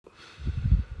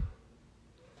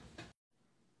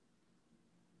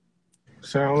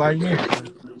Sound like me.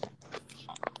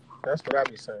 That's what I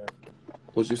be saying.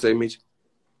 What you say, Mitch?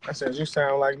 I said, you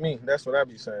sound like me. That's what I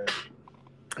be saying.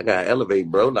 I gotta elevate,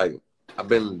 bro. Like, I've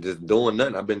been just doing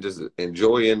nothing. I've been just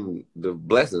enjoying the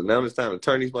blessings. Now it's time to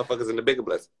turn these motherfuckers into bigger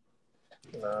blessings.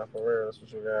 Nah, for real. That's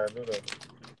what you gotta do,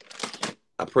 though.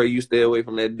 I pray you stay away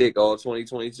from that dick all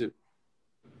 2022.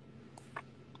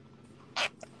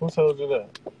 Who told you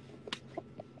that?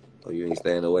 Oh, you ain't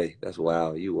staying away. That's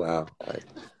wild. You wild. Like,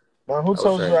 Man, who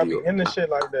told you I be in the shit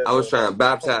like that? I was though? trying to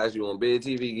baptize you on Big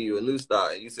TV, give you a new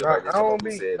start, and you said like this. I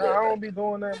don't be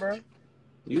doing that, bro.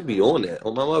 You be on that.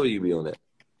 On my mother, you be on that.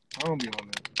 I don't be on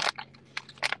that.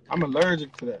 I'm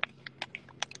allergic to that.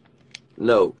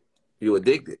 No, you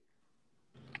addicted.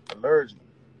 Allergic.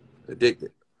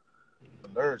 Addicted.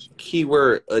 Allergic.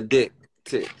 Keyword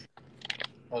addicted.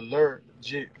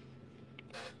 Allergic.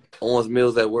 Owens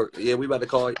Mills at work. Yeah, we about to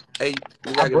call. Hey,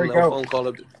 we gotta get another phone call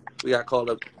up. We got called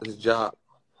up his job.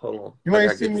 Hold on. You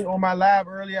ain't see me on my live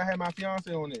earlier. I had my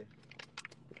fiance on there.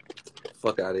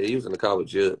 Fuck out of here. He was in the car with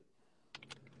Jud.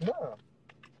 No.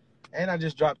 And I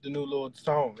just dropped the new little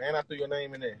song. And I threw your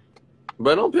name in there.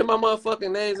 Bro, don't put my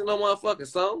motherfucking names in no motherfucking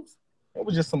songs. It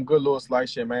was just some good little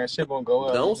slice shit, man. Shit gonna go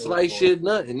up. Don't slice shit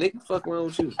nothing. Nigga, fuck around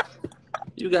with you.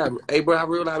 You got, hey, bro, I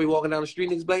realize I be walking down the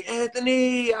street, niggas be like,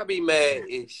 Anthony, I be mad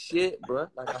as shit, bro.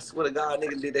 Like, I swear to God,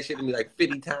 niggas did that shit to me like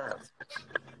 50 times.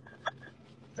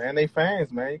 Man, they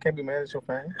fans, man. You can't be mad at your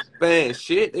fans. Fans,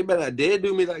 shit. They better not dare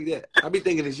do me like that. I be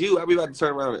thinking it's you. I be about to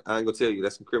turn around. I ain't gonna tell you.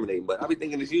 That's incriminating, but I be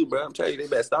thinking it's you, bro. I'm telling you, they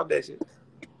better stop that shit.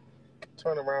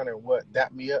 Turn around and what?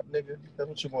 Dap me up, nigga? That's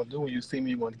what you gonna do when you see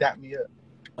me. You gonna dap me up.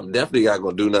 I'm definitely not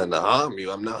gonna do nothing to harm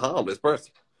you. I'm not a harmless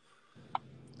person.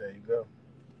 There you go.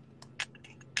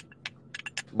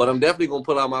 But I'm definitely gonna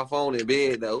pull out my phone in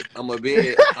bed though. I'm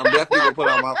definitely gonna pull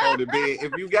out my phone in bed.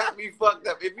 If you got me fucked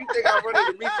up, if you think I'm running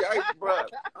to meet you, bro,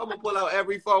 I'm gonna pull out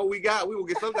every phone we got. We will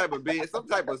get some type of bed, some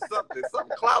type of something. Some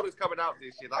cloud is coming out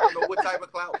this shit. I don't know what type of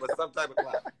cloud, but some type of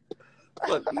cloud.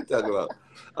 What you talking about?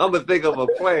 I'm gonna think of a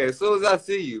plan as soon as I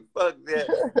see you. Fuck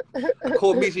that.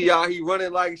 Call Misha, y'all. He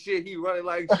running like shit. Hold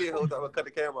on, I'm gonna cut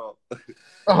the camera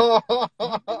off.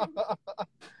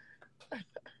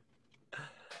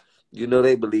 You know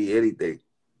they believe anything.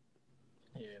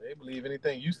 Yeah, they believe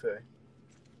anything you say.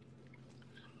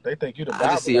 They think you the Bible. I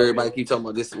just see everybody keep talking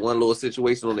about this one little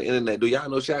situation on the internet. Do y'all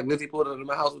know Shaq Nitty pulled up in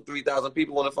my house with 3,000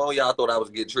 people on the phone? Y'all thought I was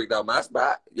getting tricked out my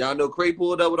spot. Y'all know Cray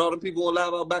pulled up with all the people on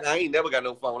live out back. I ain't never got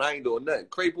no phone. I ain't doing nothing.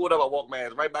 Cray pulled up. I walked my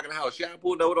ass right back in the house. Shaq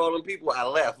pulled up with all them people. I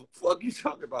left. What the fuck you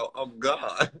talking about? I'm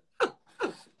God.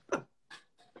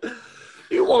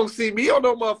 You won't see me on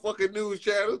no motherfucking news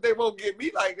channels. They won't get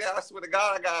me like that. I swear to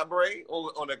God, I got a brain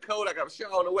on the code. I got a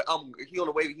shot on the way. He on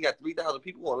the way. He got 3,000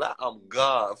 people on live. I'm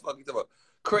God. Fuck you talking about?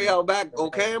 Cray out back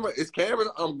on camera. It's cameras.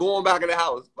 I'm going back in the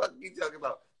house. Fuck you talking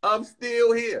about? I'm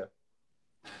still here.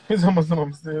 He's almost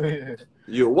I'm still here.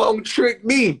 You won't trick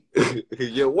me.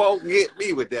 You won't get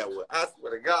me with that one. I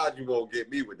swear to God, you won't get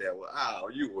me with that one. Oh,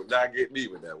 you will not get me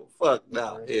with that one. Fuck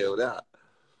nah. Hell nah.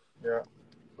 Yeah.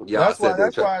 Yeah, that's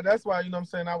why, you know what I'm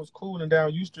saying, I was cooling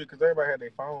down U Street because everybody had their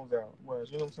phones out. Well,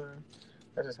 you know what I'm saying?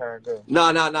 That's just how it goes.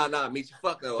 Nah. Meet you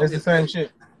fuck no. It's the same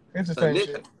shit. It's the same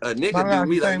shit. A nigga do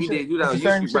me like he did you down U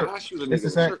Street, bro. I shoot a nigga. It's the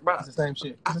same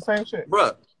shit. It's the same shit.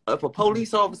 Bro, if a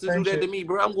police officer do that to me,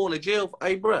 bro, I'm going to jail.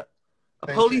 Hey, bro. A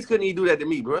police couldn't even do that to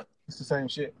me, bro. It's the same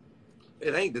shit.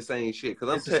 It ain't the same shit,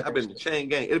 because I've been in the chain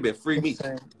gang. It'd been free me.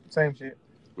 Same shit.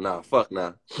 Nah, fuck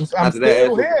nah. I'm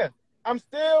still here. I'm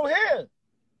still here.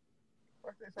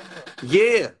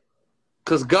 Yeah,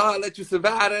 because God let you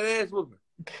survive that ass whooping.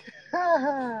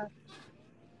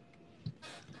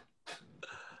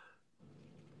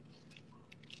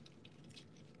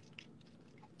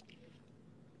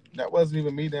 That wasn't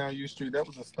even me down U Street. That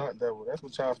was a stunt double. That's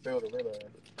what y'all failed to realize.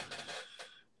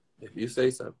 If you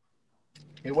say so.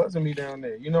 It wasn't me down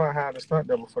there. You know I hired a stunt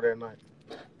double for that night.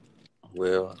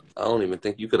 Well, I don't even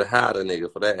think you could have hired a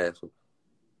nigga for that ass whooping.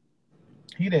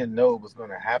 He didn't know it was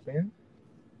going to happen.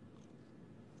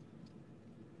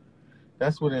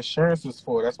 That's what insurance is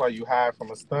for. That's why you hire from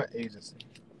a stunt agency.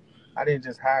 I didn't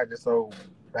just hire this old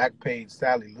back page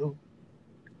Sally Lou.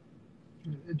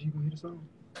 Did you hear the song?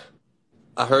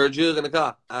 I heard Jug in the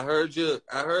car. I heard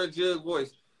Jug's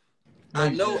voice. I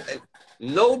know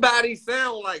nobody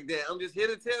sound like that. I'm just here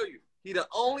to tell you. He the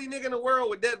only nigga in the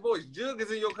world with that voice. Jug is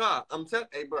in your car. I'm telling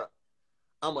hey, bro.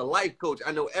 I'm a life coach.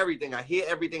 I know everything. I hear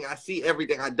everything. I see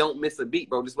everything. I don't miss a beat,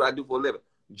 bro. This is what I do for a living.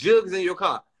 Jug is in your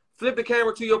car. Flip the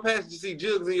camera to your passenger seat.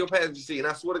 Jug is in your passenger seat. And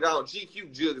I swear to God, on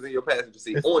GQ, Jug is in your passenger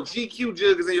seat. On GQ,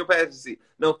 Jug is in your passenger seat.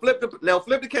 Now flip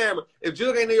the camera. If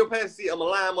Jug ain't in your passenger seat, I'm a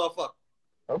lying motherfucker.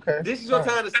 Okay. This is your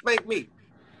time to spank me.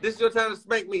 This is your time to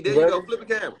spank me. There You you ready? go. Flip the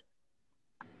camera.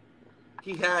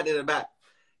 He hiding in the back.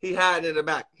 He hiding in the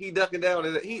back. He ducking down.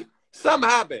 Something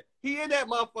happened. He in that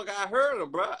motherfucker. I heard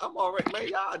him, bro. I'm all right, man.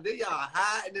 Y'all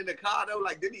hiding in the car though?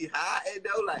 Like, did he hide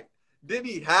though? Like, did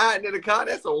he hide in the car?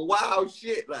 That's some wild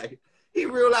shit. Like, he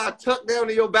real life tucked down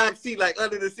in your back seat, like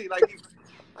under the seat, like,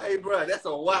 hey, bro, that's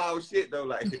some wild shit though.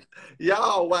 Like,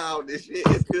 y'all wild this shit.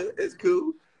 It's good. It's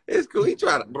cool. It's cool. He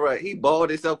tried to, bro. He balled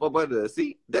himself up under the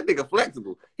seat. That nigga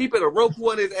flexible. He put a rope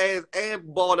on his ass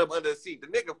and balled up under the seat. The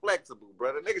nigga flexible,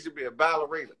 bro. The nigga should be a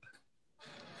ballerina.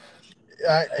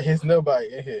 There's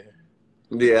nobody in here.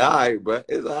 Yeah, all right, bro.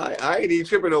 It's all right. I ain't even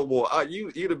tripping no more.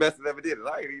 You the best that ever did it.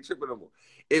 I ain't even tripping no more.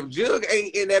 If Jug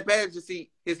ain't in that passenger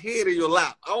seat, his head in your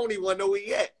lap. I don't even want to know where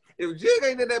he at. If Jug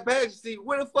ain't in that passenger seat,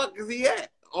 where the fuck is he at?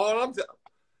 All I'm telling.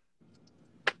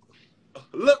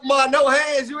 Look, ma, no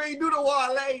hands. You ain't do the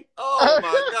Wale. Oh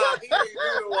my God, he ain't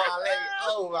do the Wale.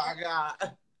 Oh my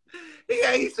God. He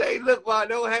ain't say, look, ma,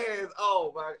 no hands.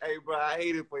 Oh my, hey, bro, I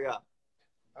hate it for y'all.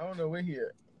 I don't know where he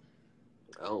at.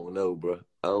 I don't know, bro.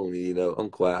 I don't even know. I'm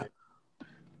quiet.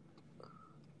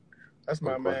 That's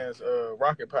my man's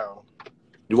Rocket Power.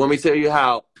 You want me to tell you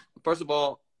how? First of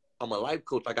all, I'm a life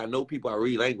coach. Like, I know people. I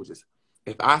read languages.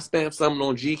 If I stamp something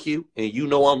on GQ and you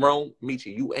know I'm wrong,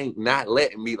 Michi, you ain't not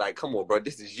letting me. Like, come on, bro.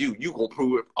 This is you. You gonna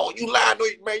prove it. Oh, you lying,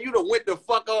 man. You done went the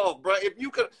fuck off, bro. If you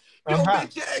could, yo,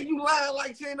 bitch, yeah, you lying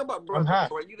like saying about, bro.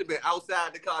 Bro, you done been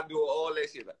outside the car doing all that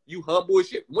shit. Like, you humble as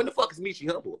shit. When the fuck is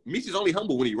Michi humble? Michi's only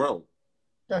humble when he wrong.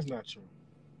 That's not true.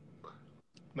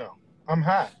 No, I'm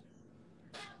high.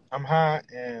 I'm high,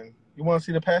 and you want to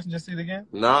see the passenger seat again?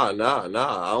 Nah. I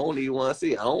don't even want to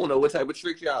see it. I don't know what type of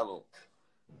tricks y'all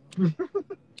on.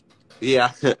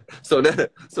 Yeah. So that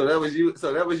was you.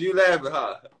 So that was you laughing,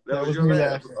 huh? That was me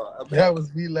laughing. That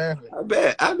was me laughing. I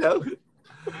bet. I know.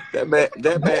 That man.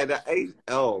 That ate.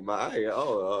 Oh my.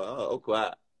 Oh,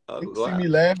 quiet. You see me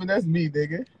laughing? That's me,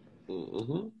 nigga.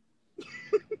 Mm-hmm.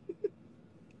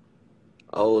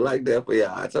 Oh, like that for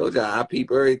y'all. I told y'all I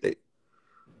peep everything.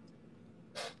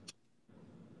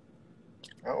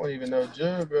 I don't even know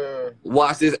Jug.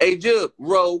 Watch this. Hey, Jug.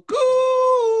 Roku.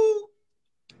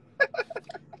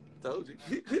 Told you.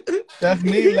 That's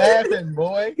me laughing,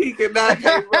 boy. He cannot.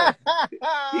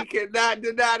 He cannot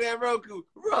deny that Roku.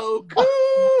 Roku.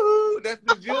 That's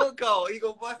the Jug call. He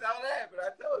gonna bust out laughing. I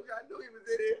told you. I knew he was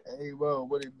in here. Hey, whoa,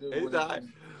 what it do? It's all right.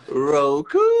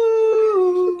 Roku.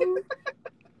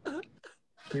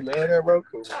 He love that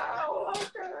Roku. Oh,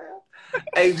 okay.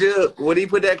 Hey, Jug, when he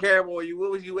put that camera on you, where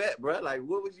was you at, bro? Like,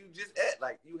 what was you just at?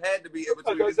 Like, you had to be in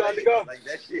between his legs. Like,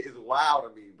 that shit is wild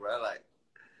to me, bro. Like,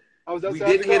 we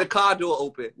didn't hear the car door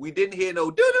open. We didn't hear no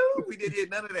doo-doo. We didn't hear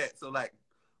none of that. So, like,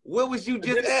 where was you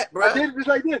just at, bro? I did it just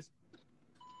like this.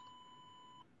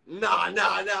 Nah.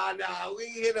 We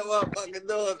ain't hear no motherfucking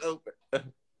doors open.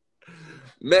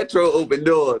 Metro open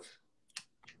doors.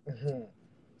 Mm-hmm.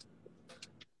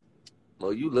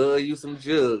 Well, you love you some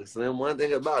Jugs, Slim. One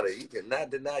thing about it, you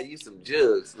cannot deny you some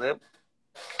Jugs, Slim.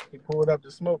 He pulled up the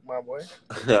smoke, my boy.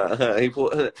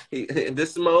 The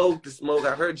smoke.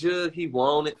 I heard Jug, he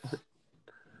want it.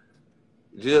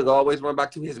 Jug always run back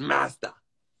to his master.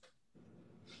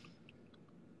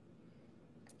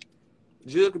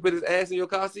 Jug can put his ass in your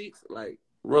car seats, like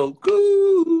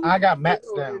Roku. I got mats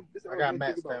down. I got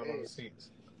mats down on the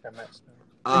seats.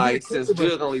 All right, since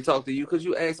Jug only talked to you, could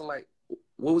you ask him, like,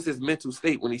 what was his mental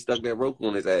state when he stuck that Roku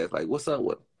on his ass? Like, what's up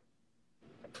with him?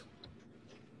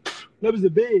 That was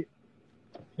a bed.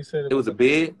 He said it was a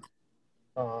bed?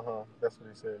 That's what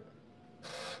he said.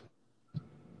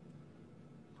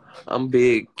 I'm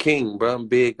big king, bro. I'm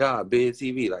big God, big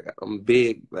TV. Like, I'm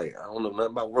big. Like, I don't know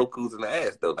nothing about Roku's in the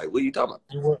ass, though. Like, what are you talking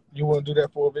about? You want to do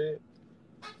that for a bed?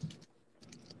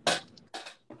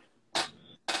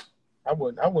 I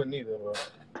wouldn't either, bro.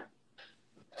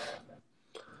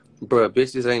 Bro,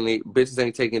 bitches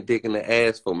ain't taking dick in the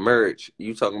ass for merch.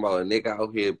 You talking about a nigga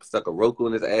out here stuck a Roku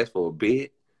in his ass for a bed?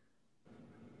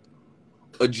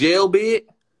 A jail bed?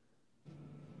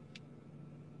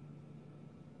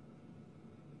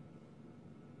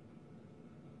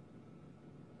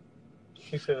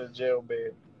 He said a jail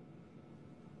bed.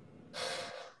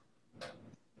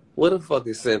 What the fuck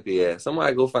is Cynthia at?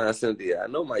 Somebody go find Cynthia. I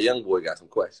know my young boy got some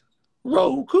questions.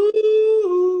 Roku.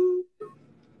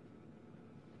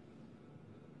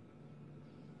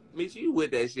 Mitch, you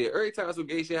with that shit. Every time some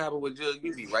gay shit happen with Jug,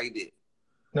 you be right there.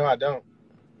 No, I don't.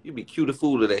 You be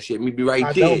fool of that shit. Me be right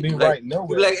I there. Don't be right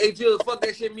nowhere. You be like, hey, Jug, fuck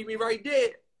that shit. Meet me right there.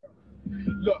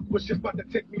 Look, was just about to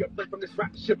take me away from this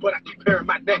rap shit, but I keep hearing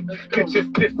my name.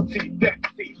 Bitches, this, see, that,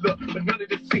 see, look, but none of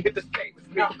this shit hit the same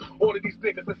as me. All of these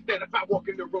niggas that stand up, I walk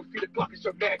in the room, see the clock is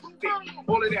your majesty.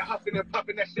 All of that huffing and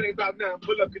puffing, that shit ain't about nothing.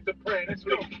 Pull up, get the brand, let's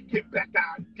go. Get back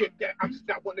out, get that. I'm just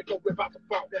not one to go whip out the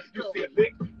phone. You see a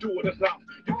lick, do it alone.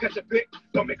 You catch a lick,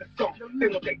 don't make a song. They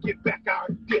want that get back out,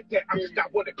 get that. I'm just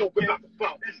not one to go whip out the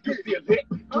phone. You see a lick,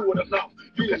 do it alone.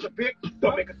 You catch a lick,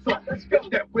 don't make a song.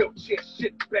 Spit that wheelchair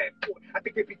shit bad boy. I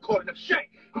think they be calling him Shank.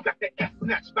 He got that ass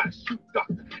snatched by the shoe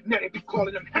doctor. Now they be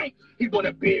calling him Hank. He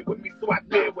wanna bed with me, so I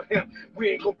bed with him. We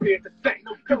ain't gonna bed the same.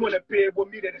 He wanna bed with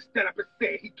me, then stand up and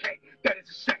say he can't. That is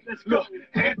a shame. Look,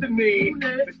 Anthony,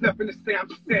 there's nothing to say. I'm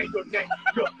just saying your name.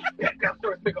 Look, head down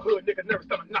first, make a hood nigga nervous.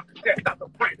 I'ma knock his ass out the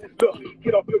frame. Look,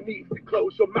 get off your knees and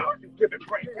close your mouth. You give it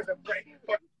brain, give it brain.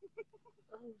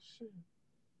 Oh shit.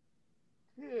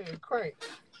 Yeah, crank.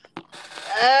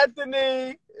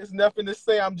 Anthony, it's nothing to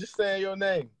say. I'm just saying your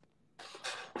name.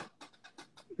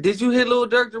 Did you hit Lil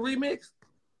Durk the remix?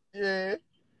 Yeah.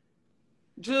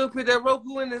 Jug put that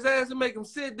Roku in his ass and make him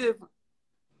sit different.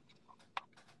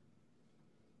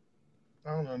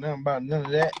 I don't know nothing about none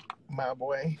of that, my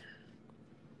boy.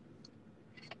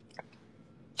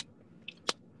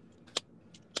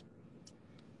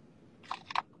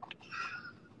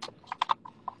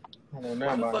 I don't know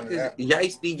Why nothing the about fuck none of is that.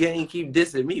 Yeisty Gang keep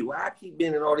dissing me? Why I keep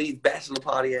being in all these bachelor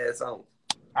party ass songs?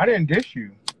 I didn't diss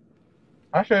you.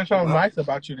 I said something Wow. nice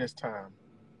about you this time.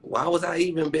 Why was I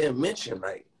even being mentioned?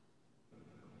 Like,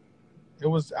 It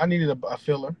was, I needed a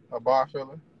filler, a bar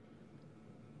filler.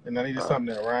 And I needed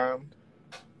something that rhymed.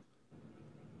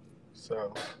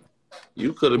 So.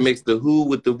 you could have mixed the who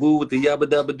with the woo with the yabba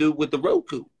dabba doo with the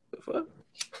Roku. The fuck?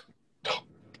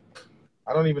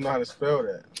 I don't even know how to spell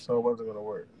that, so it wasn't gonna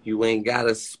work. You ain't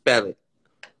gotta spell it.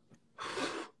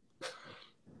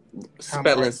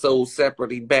 Spelling so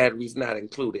separately, batteries not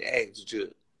included. Ask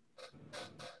Jud.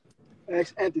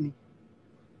 Ask Anthony.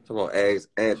 Come on, ask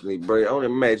Anthony, bro. I don't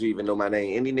imagine you even know my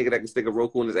name. Any nigga that can stick a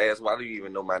Roku in his ass, why do you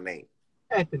even know my name?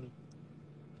 Anthony.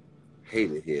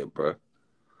 Hate it here, bro.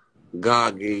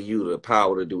 God gave you the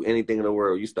power to do anything in the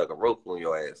world. You stuck a Roku in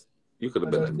your ass. You could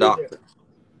have been a doctor.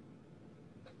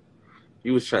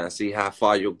 You was trying to see how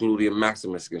far your gluteus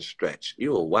maximus can stretch.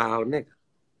 You a wild nigga.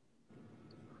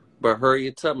 But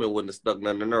Harriet Tubman wouldn't have stuck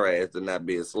nothing in her ass to not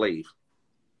be a slave.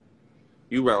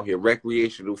 You around here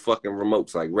recreational fucking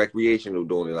remotes, like recreational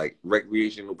doing it, like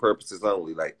recreational purposes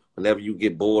only. Like whenever you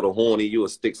get bored or horny, you'll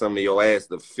stick something in your ass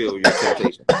to fill your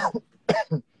temptation.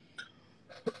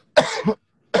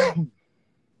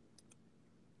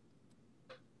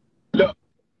 Look,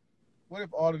 what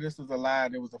if all of this was a lie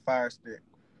and it was a fire stick?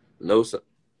 No, sir.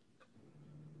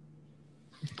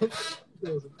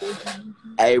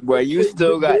 Hey, bro, you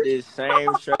still got this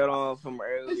same shirt on from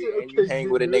earlier, and you hang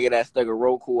with a nigga that stuck a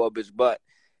Roku up his butt.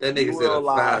 That nigga You said a real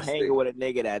live fire hanging stick. with a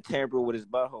nigga that tampered with his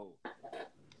butthole.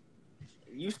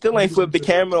 You still ain't flipped the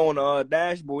camera on the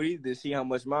dashboard either to see how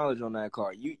much mileage on that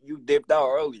car. You dipped out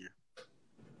earlier.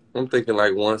 I'm thinking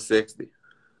like 160.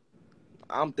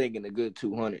 I'm thinking a good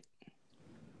 200.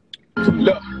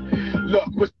 Look,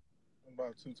 what's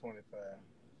About 225.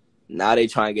 Now they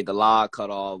trying to get the log cut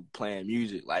off playing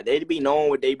music. Like they be knowing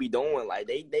what they be doing. Like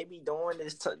they be doing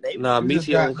this. Nah, You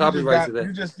Michi on copyright to that.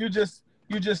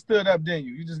 You just stood up, didn't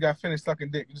you? You just got finished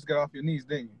sucking dick. You just got off your knees,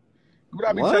 didn't you? What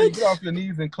I be telling you, get off your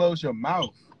knees and close your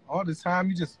mouth. All the time,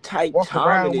 you just type walk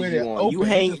around timing with is it you on. open. You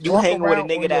hang with a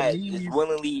nigga that is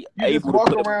willingly You just able walk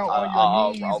to put around a on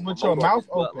your knees with your remote mouth up his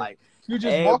butt. open. Like You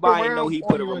just walk everybody around know he on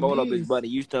put a your remote up his knees. butt,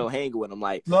 and you still hanging with him.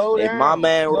 Like Slow if down, my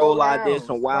man slow roll like down. this,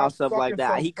 some wild Stop stuff like sucking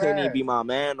that, so he couldn't even fast. be my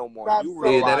man no more. Stop You so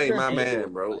real Yeah, that life ain't my hanging man, with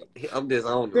him. bro. Like, I'm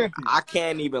disowning him. Cynthia, I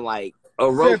can't even like A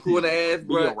Roku Cynthia, in the ass, be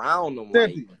bro. around him. Like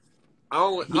Cynthia.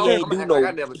 he ain't I'm do act like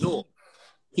I no. never do it.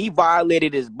 He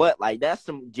violated his butt. Like that's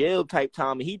some jail type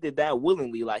time, and he did that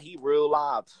willingly. Like he real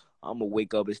live. I'm gonna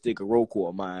wake up and stick a Roku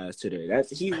on my ass today.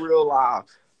 He real live.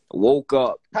 Woke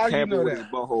up, How do you tampered know with his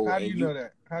that? butthole, How do and you know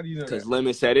that? How do you know Cause that?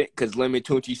 Lemon said it. Cause Lemon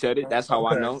Tunchi said it. That's how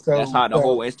I Okay, know. so- That's how the so-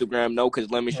 whole Instagram know.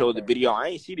 Cause Lemon showed the Okay. video. I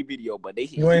ain't see the video, but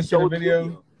he You ain't see the showed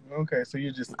video? Okay, so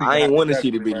you just I ain't want to see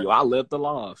the hypothetically, video. right? I left the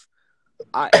live.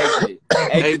 I exited. Hey,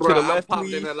 Exit bro, to the I left, popped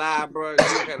please. in the live, bro.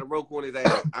 You had a Roku on his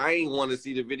ass. I ain't want to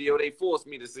see the video. They forced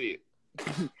me to see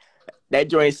it. That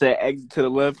joint said exit to the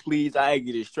left, please. I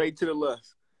exited straight to the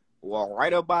left. Walk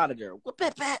right up out of there. What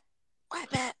that?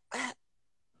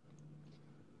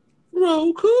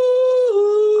 Roku.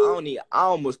 I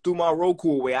almost threw my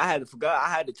Roku away. I had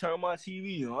to turn my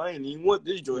TV on. I ain't even want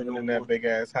this joint Living no in more. that big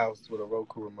ass house with a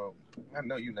Roku remote. I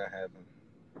know you not having.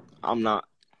 I'm not.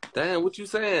 Damn, what you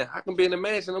saying? I can be in the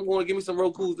mansion. I'm going to give me some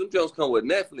Rokus. Them jokes come with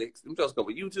Netflix. Them jokes come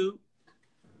with YouTube.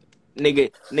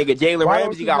 Nigga, Jalen Why don't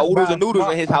Ramsey you got just oodles buy and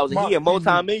noodles in his a house, and he a smart TV?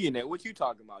 multi-millionaire. What you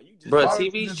talking about? You just Bro, Why don't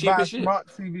you TV's just cheap buy a as shit. smart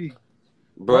TV?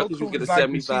 Bro, you Roku get a is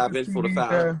like the 75 inch cheapest for the TV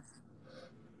 500. there.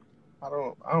 I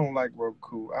don't like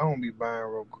Roku. I don't be buying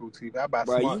Roku TV. I buy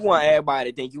bro, you smart want TV.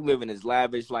 everybody to think you living this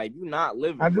lavish life. You not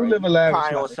living. I do bro. live a You lavish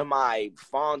probably on life. somebody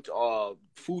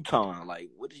futon. Like,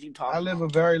 what is you talking I live about?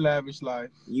 a very lavish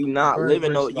life. You not Very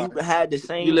living no. rich You life. had the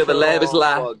same. You live a shirt lavish on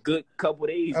life. for a good couple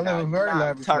days. I live now. a You very not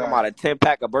lavish talking life. about a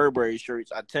 10-pack of Burberry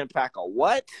shirts, a 10-pack of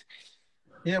what?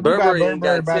 Yeah, we Burberry got ain't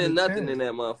Burberry got by 10 the nothing 10. in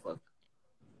that motherfucker.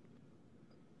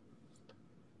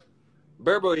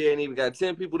 Burberry ain't even got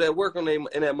 10 people that work on in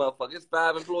that motherfucker. It's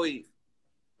 5 employees.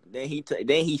 Then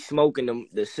he smoking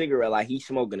the cigarette like he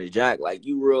smoking a jack. Like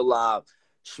you real live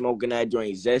smoking that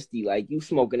joint zesty. Like you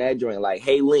smoking that joint like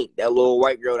Hey Link, that little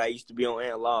white girl that used to be on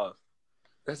Ant Live.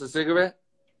 That's a cigarette?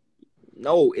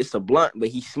 No, it's a blunt, but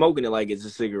he's smoking it like it's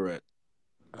a cigarette.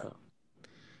 Oh.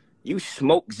 You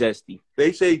smoke zesty.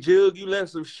 They say, Jug, you left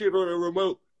some shit on the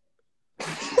remote.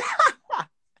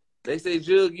 They say,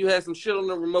 Jug, you had some shit on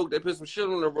the remote. They put some shit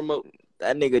on the remote.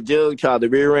 That nigga Jug tried to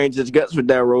rearrange his guts with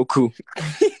that Roku.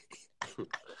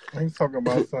 He's talking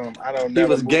about something. I don't He never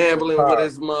was move the gambling car. with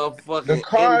his motherfucking The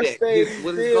car index. stayed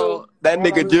What is it still. called? That While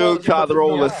I nigga was Jug talking tried to to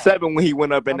roll a y'all. 7 when he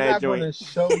went up in I'm that not joint. gonna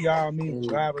show y'all me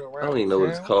driving I around. don't even know what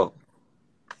it's town. called.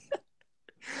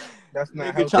 That's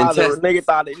not Nigga how.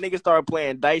 nigga started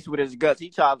playing dice with his guts. He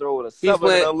tried to roll a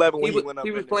 7 and 11 when he went up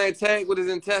He in was there. playing tag with his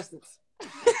intestines.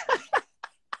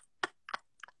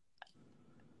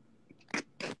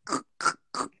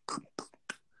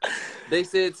 They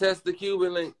said test the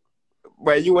Cuban link.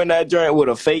 Bro, you in that joint with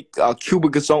a fake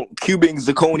Cuban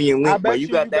zirconian I link, bro. bet You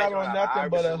you got that got joint on out of nothing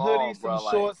but a Iverson hoodie, Mall, some bro.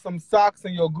 Like, shorts, some socks,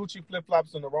 and your Gucci flip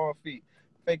flops on the wrong feet.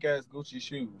 Fake ass Gucci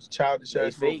shoes. Childish They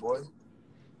ass little fake? boy.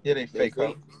 Yeah, they fake,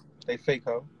 ho. They fake,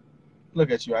 ho.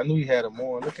 Look at you. I knew he had them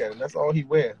on. Look at him. That's all he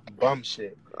wear. Bum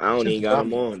shit. I don't Just even got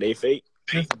them bummy. on. They fake.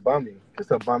 Just bummy.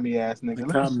 Just a bummy ass nigga.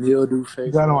 Look at you. mildew You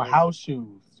face. got on house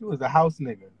shoes. You was a house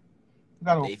nigga. You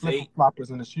got on They flipper fake.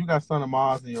 floppers in the shoe. You got Son of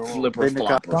Mars in your room. Flipper Then the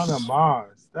Son of floppers.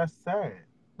 Mars. That's sad.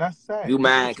 That's sad. You Let's see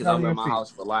mad what you because got I'm on in your my feet.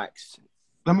 house relaxed.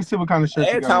 Let me see what kind of shirt you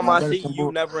Every got on. time I bet see it's some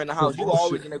you, never in the house. some You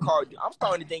always bullshit. in the car. I'm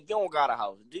starting to think you don't got a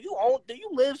house. Do you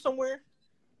live somewhere?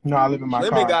 No, I live in my Slimmy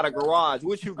car. got a garage.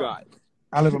 What you got?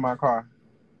 I live in my car.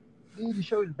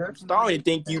 I'm starting to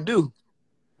think you do.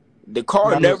 The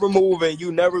car Now, look. never moving.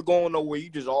 You never going nowhere. You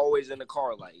just always in the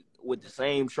car, like with the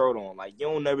same shirt on. Like you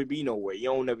don't never be nowhere. You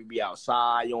don't never be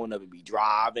outside. You don't never be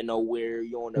driving nowhere.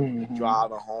 You don't never be Mhm.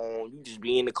 driving home. You just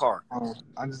be in the car.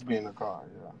 I just be in the car,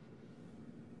 yeah.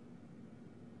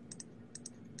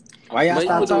 Why y'all Man, you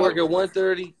stop went to work talking? at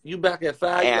 1:30. You back at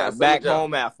 5. You got And a back summer job.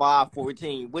 home at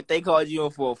 5:14. What they called you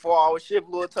in for a 4-hour shift,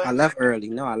 little touch? I left early.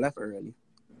 No, I left early.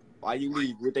 Why you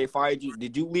leave? What they fired you?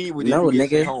 Did you leave or did No, you get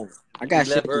sent nigga. home? I got You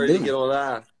shit left to early to get do. on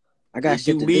live. I got Did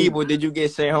shit you to leave do. or did you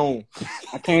get sent home?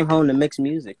 I came home to mix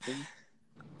music. Dude.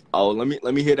 Oh, let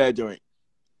me hear that joint.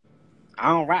 I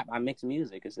don't rap. I mix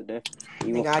music. It's a difference.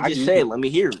 Nigga, I just said, let me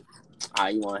hear it.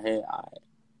 You want to hear? All right.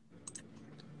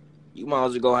 You might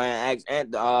as well go ahead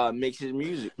and ask mix his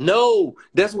music. No,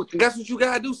 that's what you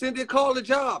gotta do. Cynthia, call the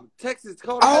job. Texas,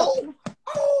 call the job.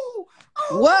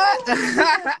 What?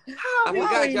 I You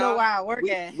forgot, already know y'all. where I work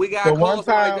at. We gotta The call one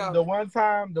somebody time, job.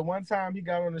 the one time he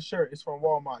got on the shirt is from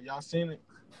Walmart. Y'all seen it?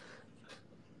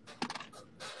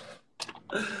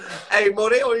 Hey, Mo,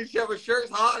 they on each other's shirts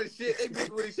hard as shit. They bitch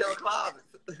with each other's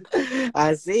closets.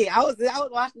 I see. I was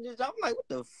watching this. I'm like, what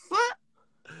the fuck?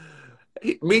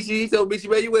 Michi, he told Michi,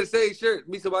 man, you wear the same shirt.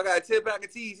 Michi, I got a 10-pack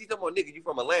of tees. He told me, nigga, you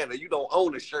from Atlanta. You don't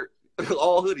own a shirt.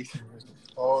 All hoodies.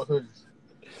 All hoodies.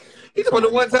 He told me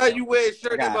the one time you wear a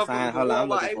shirt, I that gotta motherfucker find- from hold on, I'm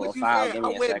Walmart. looking Hey, for what a you file. saying? Give me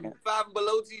I'm a wearing second. 5 and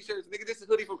below t-shirts. Nigga, this is a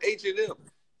hoodie from H&M.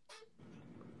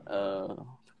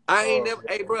 I ain't never,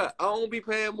 hey, bro, I don't be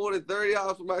paying more than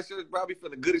 $30 for my shirts. Probably for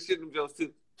the goodest shit in them Jones,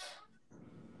 too.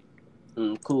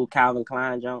 Cool Calvin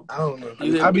Klein Jones. I don't know.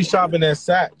 You hear I me? be shopping at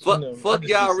Saks. Fuck, you know, I fuck just be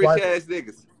y'all rich swiping. ass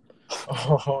niggas.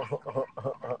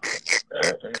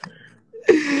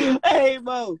 Hey,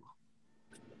 Mo.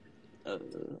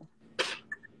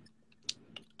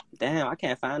 Damn, I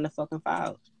can't find the fucking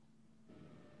files.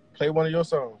 Play one of your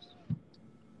songs.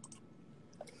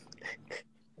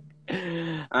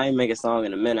 I ain't make a song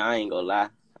in a minute. I ain't gonna lie.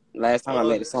 Last time I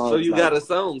made a song. So was you like, got a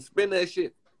song. Spin that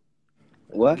shit.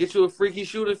 what? Get you a freaky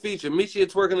shooter feature. Michi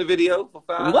twerking a video for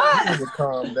 $500. What? You need to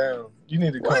calm down. You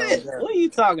need to calm What? down. What are you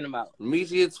talking about?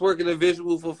 Michi twerking a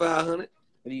visual for $500.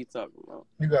 What are you talking about?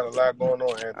 You got a lot going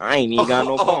on, Anthony. I ain't even got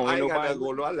no phone. I Ain't ain't got nobody. nothing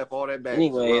going on. I left all that back.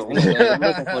 Anyways, Well, I'm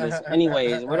looking for this.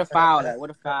 Anyways, where the file at? Where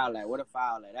the file at? Where the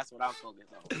file at? That's what I'm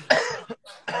focused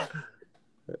on.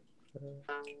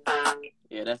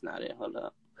 Yeah, that's not it. Hold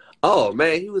up. Oh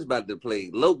man, he was about to play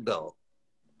Loke Dog.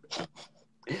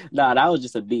 Nah, that was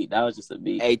just a beat.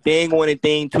 Hey, thing 1 and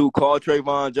thing 2, call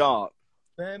Trayvon Job.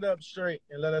 Stand up straight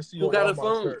and let us see Who your got a Walmart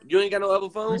phone? shirt. You ain't got no other We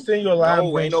phone? seen your lime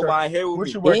No, green ain't shirt. nobody here with What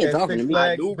me. you work He ain't at? talking to Six me. I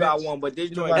Flags, do got bitch. one, but this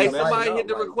You joint look Hey, like is a messing somebody lighter. hit up.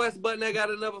 the Like, request button. I got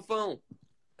another phone.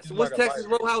 You What's look like a Texas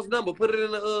lighter. Roadhouse number? Put it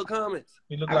in the comments.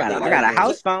 You look I like got a I got a lighter.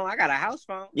 house phone. I got a house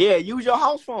phone. yeah, use your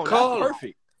house phone. That's Call him.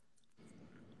 perfect.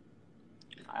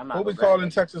 I'm What not we gonna grab calling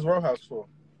that. Texas Roadhouse for?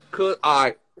 All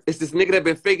right. It's this nigga that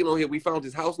been faking on here. We found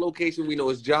his house location. We know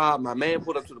his job. My man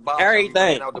pulled up to the barber shop. He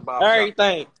ran out the barber shop.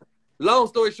 Everything. Long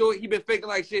story short, he been faking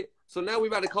like shit. So now we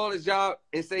about to call his job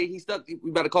and say he stuck.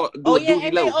 We about to call do Oh a yeah, duty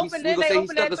and they low. open. We Then gonna they say he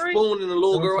open stuck at a 3. spoon in the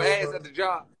little girl Okay, ass bro. at the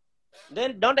job.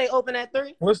 Then don't they open at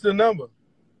 3? What's the number?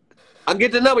 I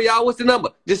get the number, y'all. What's the number?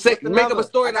 Just say, What's the make up number? a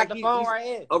story I got like the phone he's right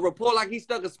here. a report like he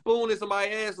stuck a spoon in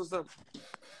somebody's ass or something.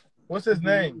 What's his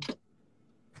name?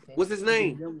 What's his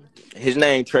name? His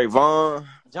name Trayvon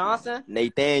Johnson.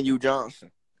 Nathaniel Johnson.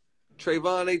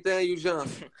 Trayvon Nathaniel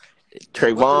Johnson. What's the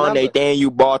Trayvon number?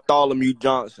 Nathaniel Bartholomew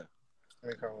Johnson.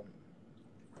 Let me call him.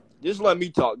 Just let me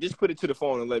talk. Just put it to the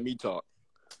phone and let me talk.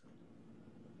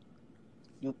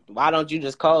 Why don't you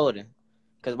just call it?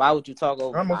 Because why would you talk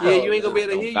over? I'm gonna Yeah, call you ain't him. gonna be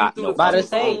able to hear you Got through no the About to two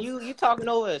say phones. you talking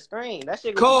over a screen. That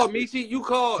shit. Call Michi. You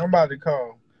call. I'm about to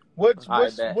call. What's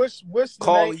Alright, bet. the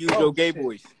Call name? and use Oh, your gay shit.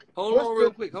 voice. Hold What's on the-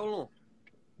 real quick. Hold on.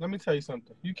 Let me tell you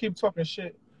something. You keep talking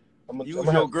shit.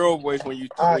 Use your girl voice when you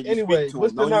Anyway, speak to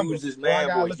what's him. the Don't number? use his Well, I man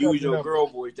gotta voice. look up Use the your number. girl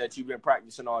voice that you've been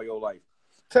practicing all your life.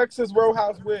 Texas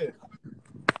Roadhouse where?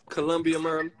 Columbia,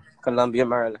 Maryland. Columbia,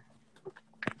 Maryland.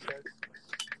 Texas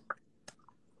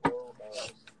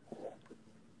Roadhouse.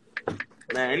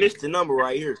 Man, this the number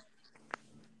right here.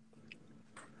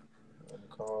 I'm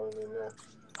calling it now.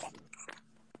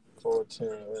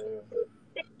 410.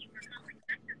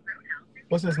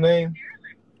 What's his name?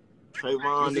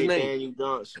 Trayvon What's his name? Nathaniel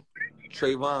Johnson.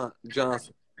 Trayvon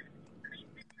Johnson.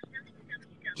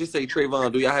 Just say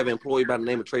Trayvon. Do y'all have an employee by the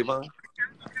name of Trayvon?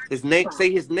 His name.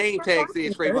 Say his name tag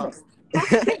says Trayvon.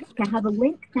 Press 6 to have a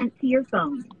link sent to your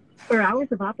phone. For hours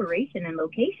of operation and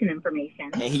location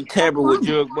information, And he tampered with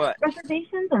Jug Butt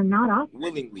reservations are not offered.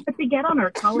 willingly. But to get on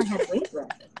our call ahead wait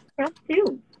list, press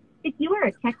 2. If you are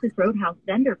a Texas Roadhouse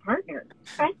vendor partner,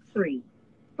 press 3.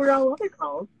 For all other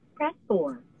calls, press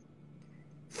 4.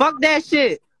 Fuck that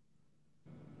shit.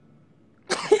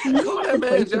 Call that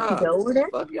man job. To-go order,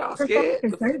 Fuck y'all for scared.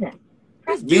 faster service.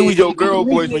 Press Use your girl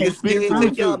Please voice when you take speak your to phone. him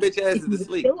Take y'all too. bitch asses If you to would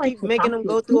sleep. still like Keep to making talk them to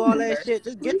go a through team all that member, shit.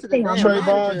 Just get please to the stay on damn the Trayvon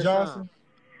manager or Johnson. something.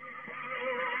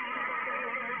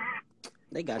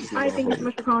 They got you. Hi, thank you so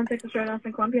much for calling Texas Roadhouse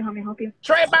in Columbia. How may I help you?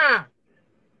 Trayvon!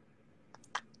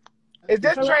 Is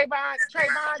this Trayvon?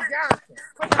 Trayvon Johnson.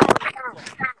 Put him on the phone.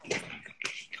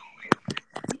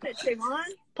 You said Trayvon?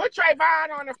 Put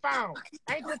Trayvon on the phone.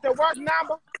 Ain't this the work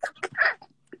number?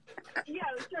 Yeah,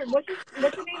 sure. What's your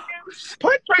name now?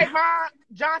 Put Trayvon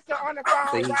Johnson on the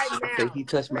phone right Say now. he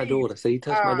touched my daughter. Say he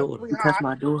touched my daughter. He touched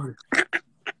my daughter.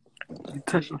 You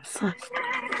touched my son.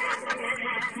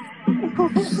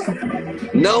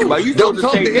 No, But you don't supposed to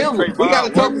talk say to this him. We gotta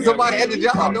Trayvon talk work to there, somebody man. at the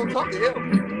job. Don't talk to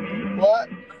him. What?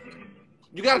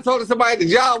 You gotta talk to somebody at the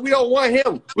job. We don't want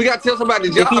him. We gotta tell somebody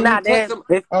at the If job. he not there,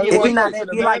 if Oh, you he wanna not talk there, to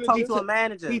the be like talk manager? to a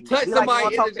manager. He touched Be like you somebody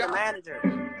want to in talk the to the job. manager.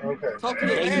 Okay. Talk to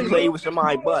the Say he manager. played with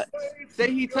somebody's butt.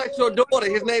 Say he touched your daughter.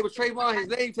 His name was Trayvon. His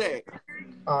name tag.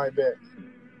 All right, bet.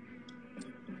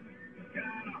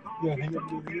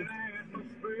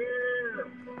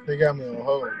 They got me on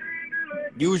hold.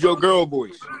 Use your girl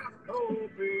voice.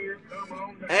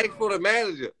 Ask for the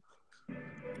manager.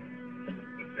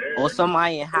 Or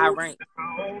somebody in high rank.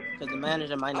 Because the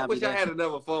manager might I not be wish I there. had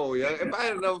another phone, yeah. If I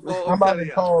had another phone, I'm I'm about telling to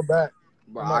y'all. call back.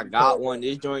 Bro, I got one.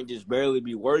 This joint just barely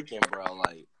be working, bro.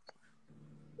 Like,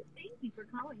 Thank you for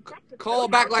calling Texas Call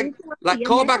Roadhouse back in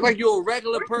call back Columbia, like you're a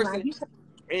regular We're glad person. you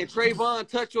And Trayvon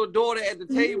touch your daughter at the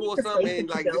Do you table need or to something, place a and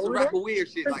like to-go just order? rap a weird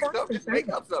shit, For like stuff. faster Just make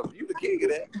service, up something. You the king of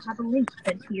that. to have a link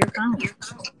sent to your phone.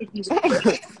 If you would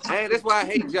click, And that's why I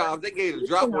hate jobs. They gave a please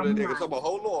drop stay on on the the nigga. line. Talking about,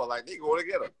 hold on, like they going to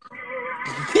get him.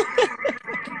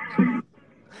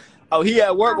 oh, he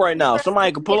at work right now.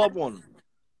 Somebody could pull up on him.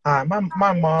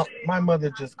 My mother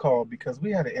just called because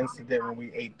we had an incident when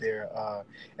we ate there,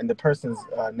 and the person's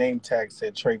name tag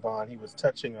said Trayvon. He was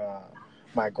touching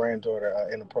my granddaughter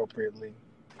inappropriately.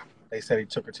 They said he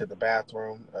took her to the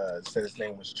bathroom. Said his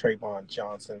name was Trayvon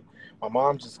Johnson. My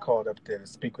mom just called up there to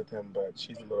speak with him, but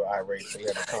she's a little irate, so we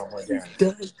had to calm her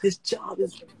down. His job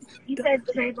is. You said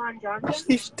Trayvon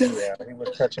Johnson? Yeah, he was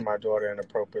touching my daughter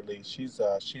inappropriately. She's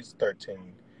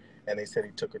 13, and they said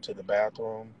he took her to the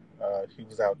bathroom. He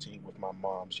was out to eat with my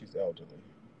mom. She's elderly.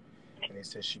 and he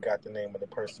said she got the name of the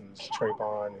person's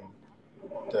Trayvon and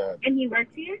And he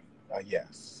works here?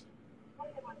 yes.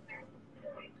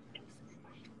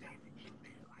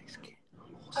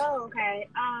 Oh, okay.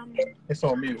 It's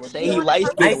on mute. Say he light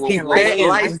Light skinned. skin,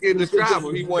 Light skin the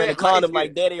tribal. He wearing a condom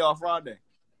like Daddy on Friday.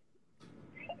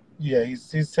 Yeah, he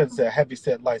said it's a heavy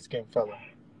set, light skinned fella.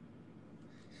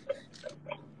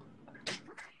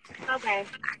 Okay.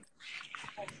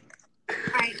 All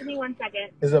right, give me 1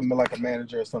 second. Is it like a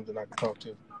manager or something I can talk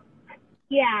to?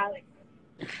 Yeah.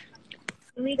 Let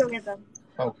me go get them.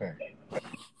 Okay.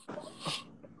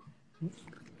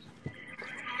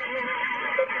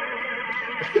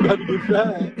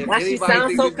 If Why she anybody sound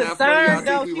think so this not funny, y'all concerned,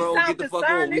 though? think we She wrong, sound get the fuck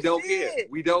concerned on. We as don't shit. care.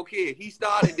 We don't care. He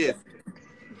started this.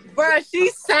 Bruh, she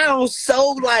sounds so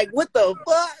like, what the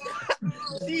fuck?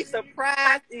 She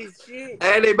surprised as shit.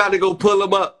 And they about to go pull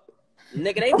him up.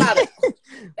 Nigga, they about to,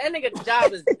 that nigga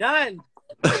job is done.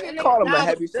 That Call nigga him a job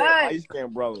heavy is set, done. light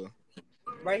skinned brother.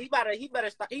 Bro, he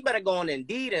better go on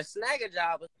Indeed and snag a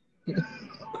job.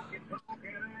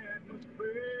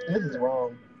 This is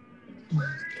wrong.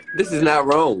 This is not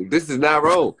wrong. This is not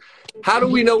wrong. How do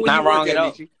we know when Not he wrong worked at at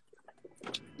all. Michi?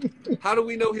 How do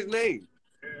we know his name?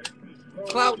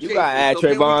 Clout You chasers. gotta add So can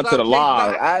we Trayvon to clout the chase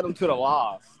live. back? Add him to the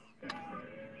live.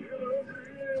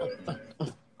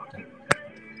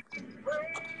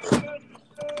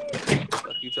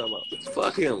 Fuck you talking about?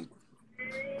 Fuck him.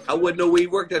 I wouldn't know where he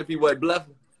worked at if he wasn't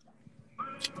bluffing.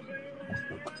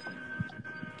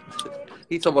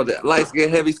 He talking about that light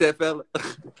skinned heavy set fella.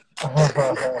 I'm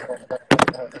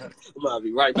gonna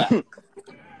be right back.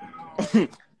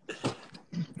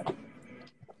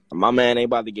 My man ain't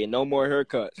about to get no more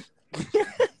haircuts.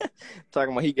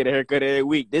 Talking about he get a haircut every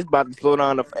week. This about to slow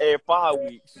down to every 5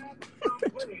 weeks.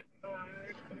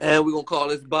 And we're gonna call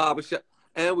this barbershop.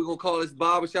 And we're gonna call this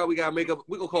barbershop. We gotta make up.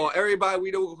 We're gonna call everybody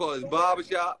we know. We're gonna call this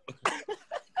barbershop.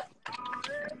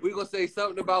 We're gonna say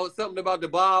something about the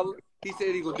barber. He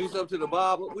said he gonna do something to the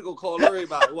barber. We're gonna call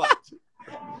everybody. Watch.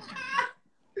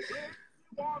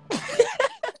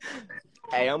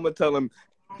 Hey, I'm gonna tell him.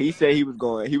 He said he was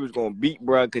going beat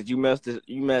bruh because you messed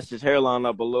his hairline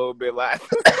up a little bit. Like,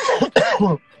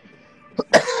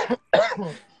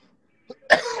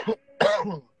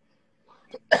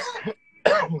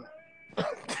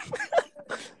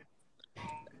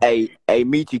 hey,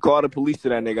 Michi, call the police to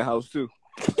that nigga house too.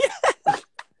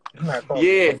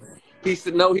 Yeah. He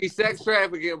said no. He's sex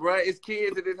trafficking, bro. It's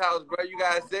kids in this house, bro. You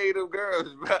gotta save them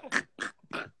girls, bro.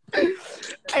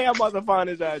 Hey, I'm about to find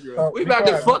his address. We about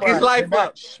to fuck his life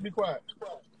up. Shh, be quiet.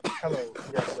 Hello,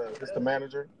 yes, this is the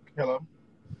manager. Hello.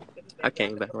 I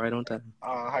came back right on time.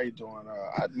 How you doing?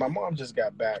 My mom just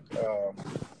got back.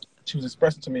 She was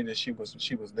expressing to me that she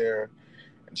was there,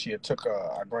 and she had took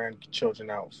our grandchildren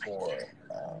out for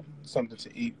something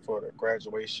to eat for the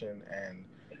graduation. And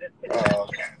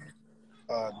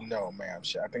no, ma'am.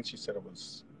 I think she said it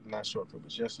was. I'm not sure if it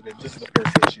was yesterday. This is the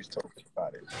first day she's told me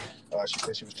about it. She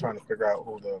said she was trying to figure out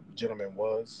who the gentleman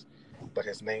was, but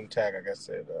his name tag, I guess,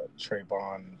 said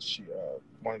Trayvon. She,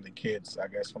 one of the kids, I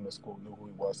guess, from the school knew who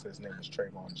he was. His name was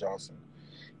Trayvon Johnson.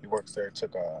 He works there.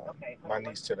 Took my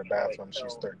niece to the bathroom.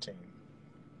 She's 13.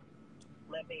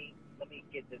 Let me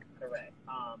get this correct.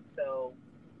 So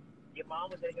your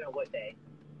mom was in here on what day?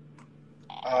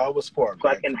 It was for So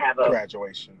I can have a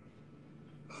graduation.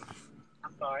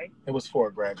 I'm sorry. It was for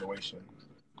a graduation.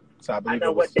 So I I believe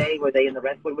know it was. what day were they in the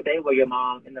restaurant? What day were your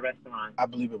mom in the restaurant? I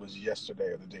believe it was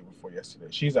yesterday or the day before yesterday.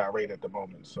 She's irate at the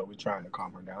moment, so we're trying to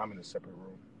calm her down. I'm in a separate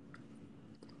room.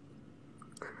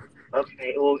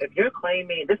 Okay. Well, if you're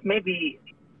claiming this may be,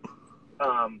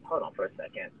 hold on for a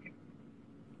second.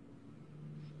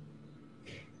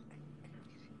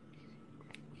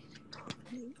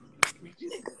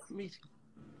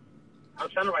 I'm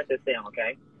trying to write this down.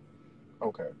 Okay.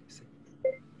 Okay.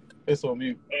 It's on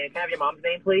mute. And can I have your mom's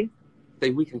name, please? Say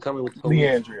we can come in with the police.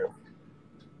 Leandria.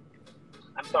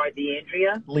 I'm sorry,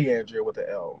 DeAndrea. Leandria with the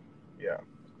L. Yeah.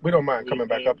 We don't mind coming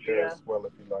back up there as well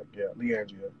if you like. Yeah.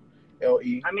 Leandria.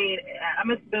 L-E. I mean,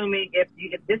 I'm assuming if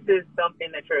this is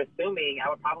something that you're assuming, I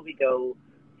would probably go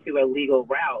to a legal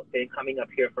route than coming up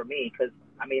here for me. Because,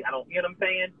 I mean, I don't, you know what I'm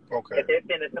saying? Okay. If they're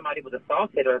saying that somebody was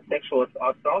assaulted or sexual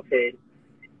assaulted,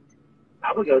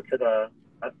 I would go to the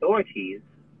authorities.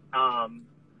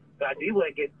 But I do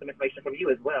want to get some information from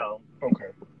you as well. Okay.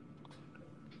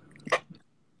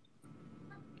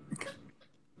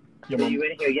 Your So mom? you were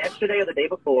in here yesterday or the day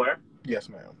before? Yes,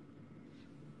 ma'am.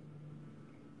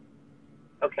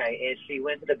 Okay, and she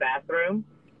went to the bathroom?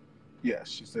 Yes,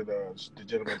 she said the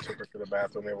gentleman took her to the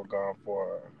bathroom. They were gone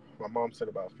for, my mom said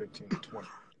about 15 to 20.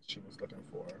 She was looking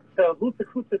for her. So who took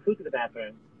who to the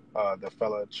bathroom? The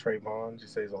fella Trayvon, she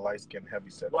says a light-skinned,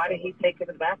 heavy-set Why fella. did he take him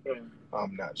to the bathroom?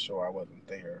 I'm not sure. I wasn't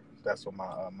there. That's what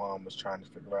my mom was trying to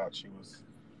figure out.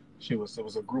 It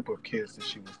was a group of kids that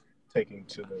she was taking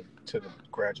to the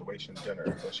graduation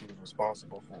dinner, so she was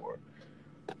responsible for,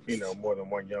 more than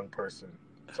one young person.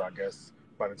 So I guess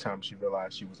by the time she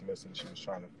realized she was missing, she was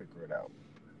trying to figure it out.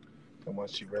 And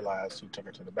once she realized who took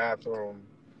her to the bathroom,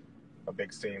 a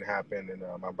big scene happened, and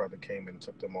my brother came and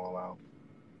took them all out.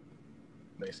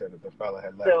 They said that the fella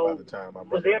had left by the time my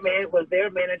brother. Was their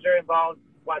manager involved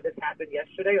while this happened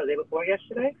yesterday or the day before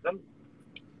yesterday? I'm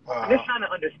just trying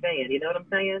to understand. You know what I'm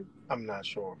saying? I'm not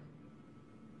sure.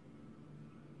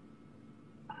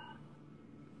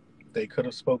 They could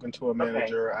have spoken to a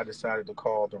manager. Okay. I decided to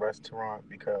call the restaurant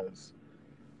because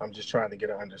I'm just trying to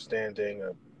get an understanding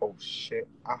of. Oh shit!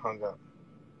 I hung up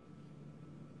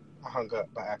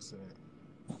by accident.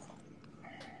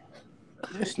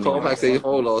 Call back, say,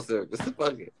 hold on, sir. Just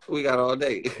fuck it. We got all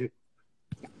day.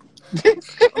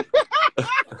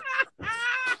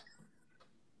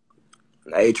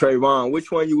 Hey, Trayvon,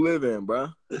 which one you live in, bro?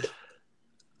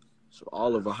 So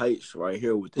Oliver Heights right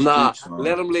here with the streets.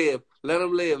 Let him live. Let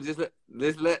him live. Just let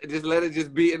it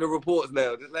just be in the reports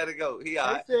now. Just let it go. He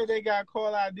all right. They said they got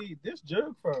call ID. This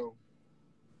Jug phone.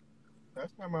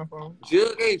 That's not my phone.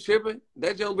 Jug ain't tripping.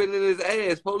 That joke been in his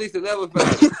ass. Police will never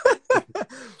find it.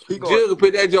 Jug will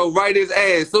put that joke right in his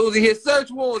ass. As soon as he hit search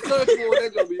warrant,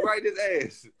 that joke be right in his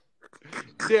ass.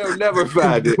 They'll never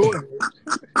find it.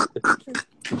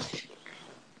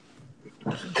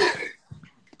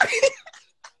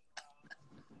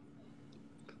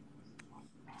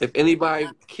 If anybody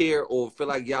care or feel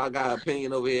like y'all got an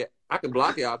opinion over here, I can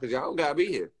block y'all because y'all don't gotta be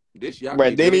here. This y'all.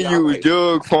 Right, they didn't use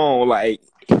Jug phone like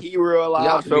he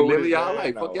realized. Y'all live y'all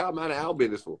life. Fuck y'all mind of our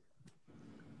business for.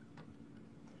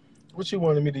 What you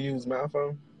wanted me to use, my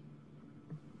phone?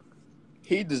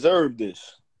 He deserved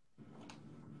this.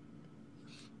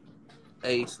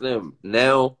 Hey Slim,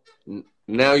 now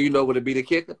you know what to be the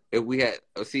kicker. If we had,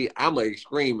 I'm an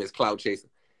extremist clout chaser.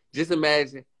 Just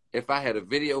imagine if I had a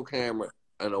video camera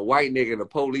and a white nigga in a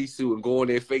police suit and going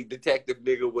there fake detective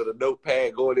nigga with a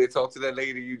notepad, going there talk to that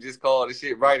lady you just called and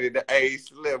shit right in the hey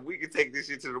Slim, we can take this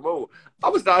shit to the moon.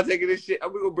 I'm gonna start taking this shit.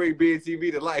 I'm gonna bring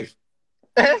BNTV to life.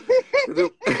 Cause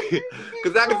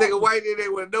I can take a white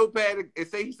nigga with a notepad and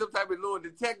say he's some type of little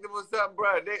detective or something,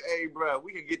 bro. Bro,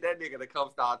 we can get that nigga to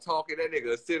come start talking. That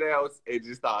nigga sit down and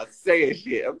just start saying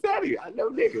shit. I'm telling you, I know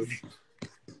niggas.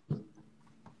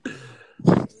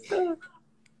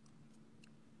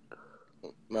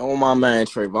 Man, oh my man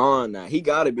Trayvon now. He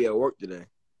gotta be at work today.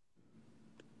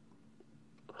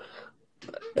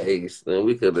 Hey, Slim,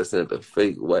 we could have sent a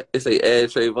fake what? It say add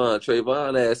Trayvon.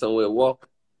 Trayvon ass somewhere walking.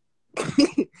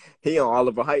 He on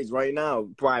Oliver Heights right now,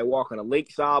 probably walking a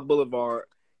Lakeside Boulevard.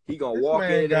 He gonna walk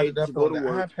in today to go to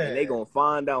work, and they gonna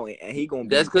find out, and he gonna be.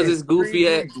 That's because it's goofy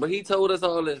ass. But he told us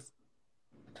all this.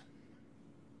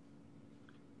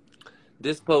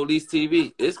 This police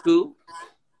TV, it's cool.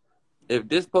 If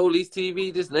this police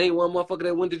TV, this ain't one motherfucker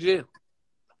that went to jail.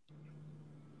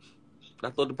 I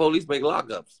thought the police make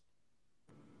lockups.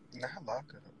 Not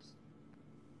lockups.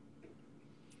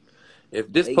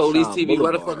 If this police TV,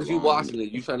 why the fuck is you watching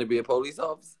it? You trying to be a police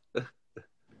officer?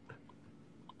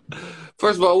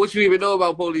 First of all, what you even know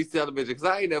about police television? Because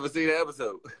I ain't never seen an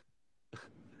episode.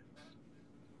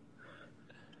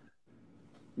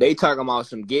 They talking about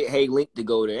some get hey link to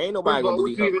go there. Ain't nobody gonna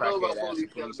believe her crackhead ass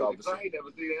police officer. I ain't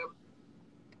never seen that.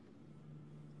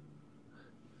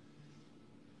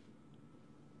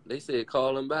 They said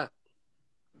call him back.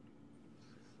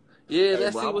 Yeah,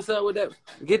 let's see what's up with that.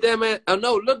 Get that man. Oh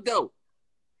no, look though.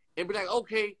 And be like,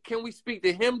 okay, can we speak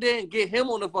to him then? Get him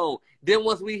on the phone. Then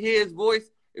once we hear his voice,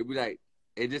 it'd be like,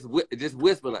 it just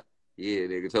whisper like, yeah,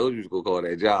 nigga told you was gonna call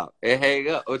that job. And hang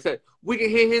up. Or say, we can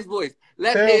hear his voice.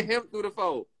 Let's hear him through the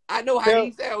phone. I know how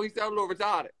he sound. He sound a little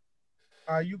retarded.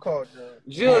 You called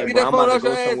Jug, get that phone out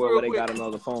your ass real quick. They got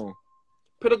another phone.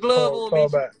 Put a glove on me. Call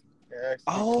back. Yeah,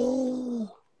 oh.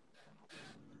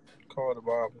 Call the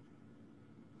barber.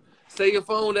 Say your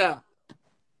phone out.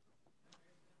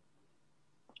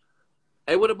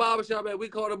 Hey, where the barbershop at? We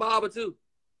call the barber too.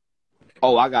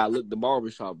 Oh, I gotta look the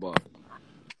barbershop up.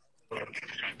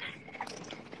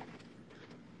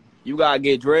 You gotta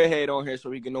get Dreadhead on here so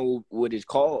we can know what it's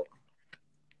called.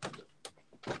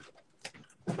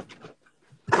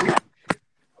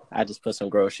 I just put some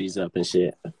groceries up and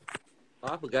shit.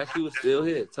 Oh, I forgot you was still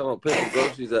here. Tell me, put some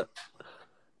groceries up.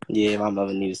 Yeah, my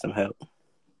mother needed some help.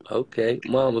 Okay,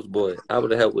 mama's boy. I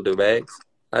would have helped with the bags.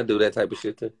 I do that type of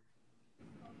shit too.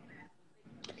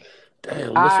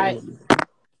 Damn, what's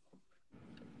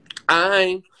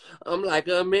I'm like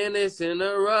a menace in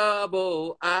a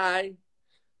rubble. I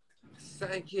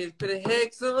Sign kids put a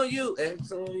hex on you,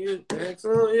 X on you, X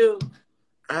on you.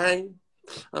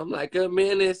 I'm like a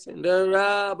menace in the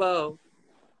rubble.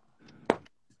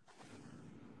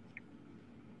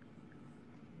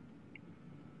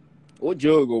 What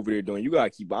Jug over there doing? You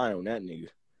gotta keep eye on that nigga.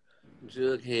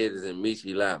 Jughead is in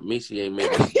Michi lap. Michi ain't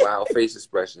making wild face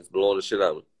expressions, blowing the shit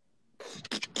out of him.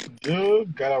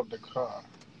 Jug got out the car.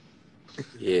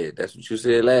 Yeah, that's what you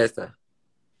said last time.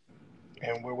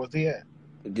 And where was he at?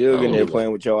 Jug in there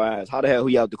playing with your ass. How the hell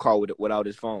he out the car without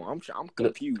his phone? I'm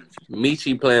confused.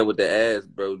 Michi playing with the ass,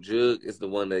 bro. Jug is the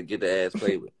one that get the ass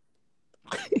played with.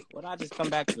 What I just come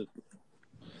back to?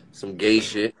 Some gay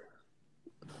shit.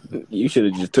 You should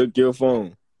have just took your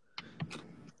phone.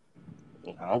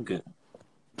 I'm good.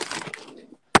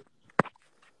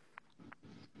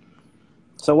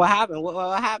 So what happened?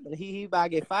 What happened? He about to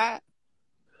get fired?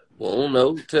 Well, I don't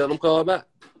know. Tell them call back.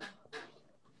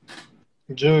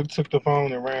 Jug took the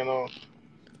phone and ran off.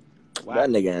 Wow. That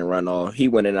nigga ain't run off. He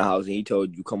went in the house and he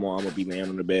told you, "Come on, I'm gonna be laying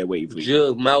on the bed waiting for you."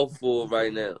 Jug mouthful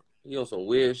right now. He on some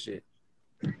weird shit.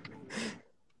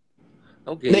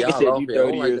 Okay, nigga y'all said off you here.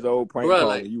 30 years old, prank calling.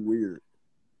 Like, you weird.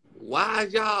 Why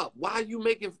you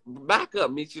making back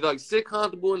up, Michi? Like, sit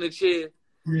comfortable in the chair,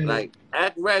 like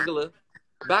act regular.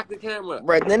 Back the camera.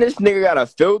 Right, then this nigga got a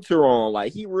filter on.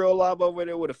 Like, he real live over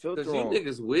there with a filter on. Cause you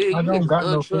niggas weird. I don't got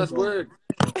no filter untrustworthy.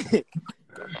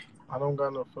 I don't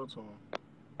got no filter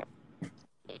on.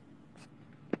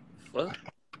 What?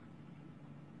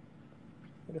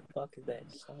 Who the fuck is that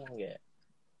song at?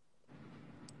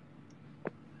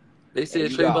 They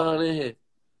said Trayvon in here.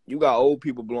 You got old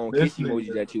people blowing kiss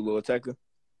emojis at you, Lil Tecca.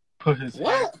 Put his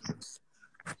what? Hair.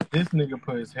 This nigga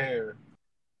put his hair.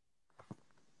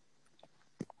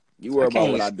 You worry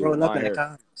about what I do with my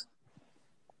hair.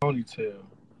 Ponytail.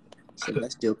 So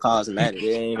that's still causing that. It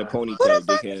ain't a ponytail,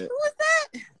 dickhead. Who was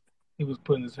that? He was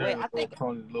putting his hair in I think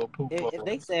little poop. If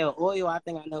they sell oil, I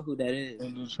think I know who that is.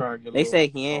 They say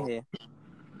he ain't here.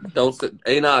 Don't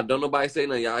nobody say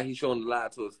nothing, y'all. He's showing the lie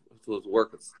to his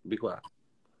workers. Be quiet.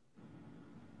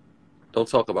 Don't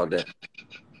talk about that.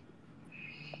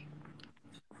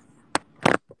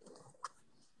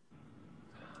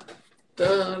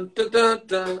 Dun, dun, dun,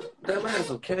 dun. That man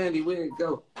some candy. Where it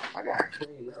go? I got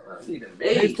clean up. I need a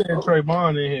They said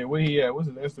Trayvon in here. Where he at? What's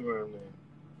his Instagram name?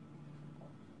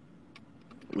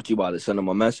 What you about to send him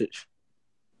a message?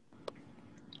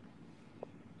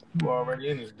 You already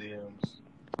in his DMs.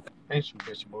 Ain't you,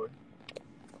 bitch boy?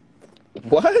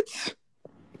 What?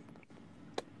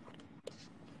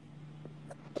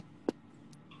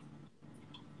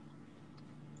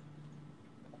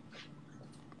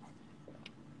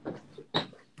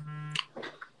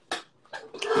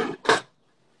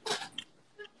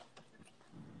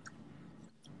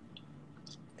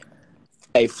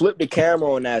 Hey, flip the camera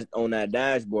on that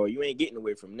dashboard. You ain't getting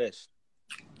away from this.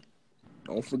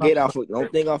 Don't forget.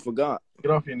 Don't think I forgot.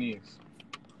 Get off your knees.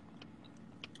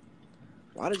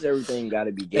 Why does everything got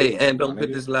to be gay? Hey, and don't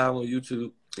put this live on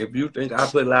YouTube. If you think I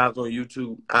put lives on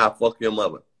YouTube, I'll fuck your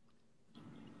mother.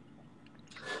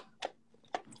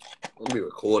 Don't be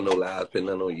recording no lives, putting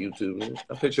that on YouTube. Man.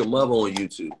 I put your mother on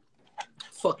YouTube.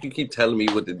 Fuck, you keep telling me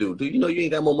what to do. Do you know you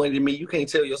ain't got more money than me? You can't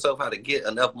tell yourself how to get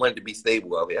enough money to be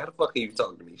stable out here. How the fuck can you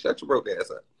talk to me? Shut your broke ass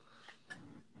up.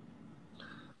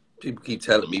 People keep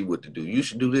telling me what to do. You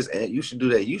should do this and you should do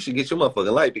that. You should get your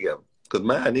motherfucking life together. Because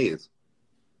mine is.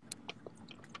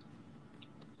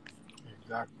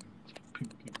 Exactly.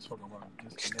 People keep talking about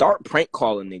this. Start prank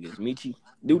calling niggas, Michi.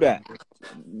 Do that.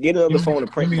 Get another phone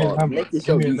and prank call. Make this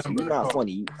show easy. You're not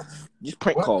funny. Just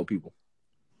prank call people.